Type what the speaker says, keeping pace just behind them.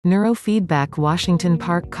Neurofeedback, Washington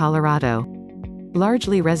Park, Colorado.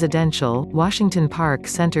 Largely residential, Washington Park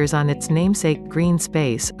centers on its namesake green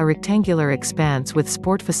space, a rectangular expanse with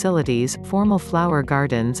sport facilities, formal flower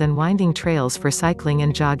gardens and winding trails for cycling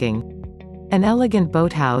and jogging. An elegant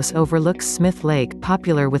boathouse overlooks Smith Lake,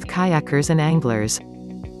 popular with kayakers and anglers.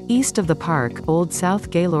 East of the park, Old South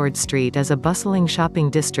Gaylord Street is a bustling shopping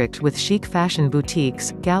district with chic fashion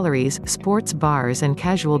boutiques, galleries, sports bars and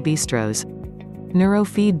casual bistros.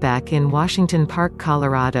 Neurofeedback in Washington Park,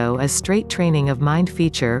 Colorado is straight training of mind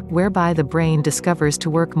feature, whereby the brain discovers to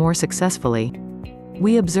work more successfully.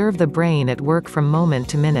 We observe the brain at work from moment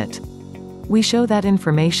to minute. We show that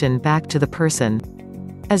information back to the person.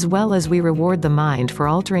 As well as we reward the mind for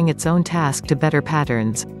altering its own task to better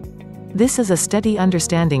patterns. This is a steady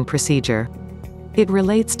understanding procedure. It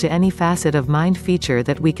relates to any facet of mind feature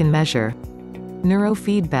that we can measure.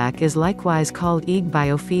 Neurofeedback is likewise called EEG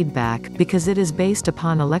Biofeedback, because it is based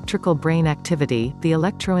upon electrical brain activity, the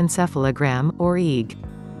electroencephalogram, or EEG.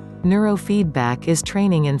 Neurofeedback is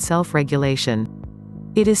training in self-regulation.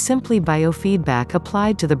 It is simply biofeedback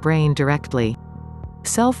applied to the brain directly.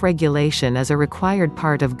 Self-regulation is a required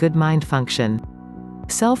part of good mind function.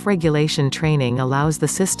 Self-regulation training allows the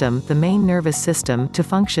system, the main nervous system, to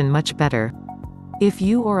function much better. If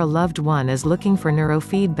you or a loved one is looking for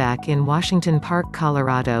neurofeedback in Washington Park,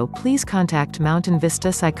 Colorado, please contact Mountain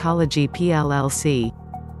Vista Psychology PLLC.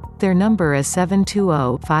 Their number is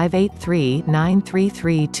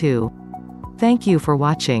 720-583-9332. Thank you for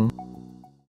watching.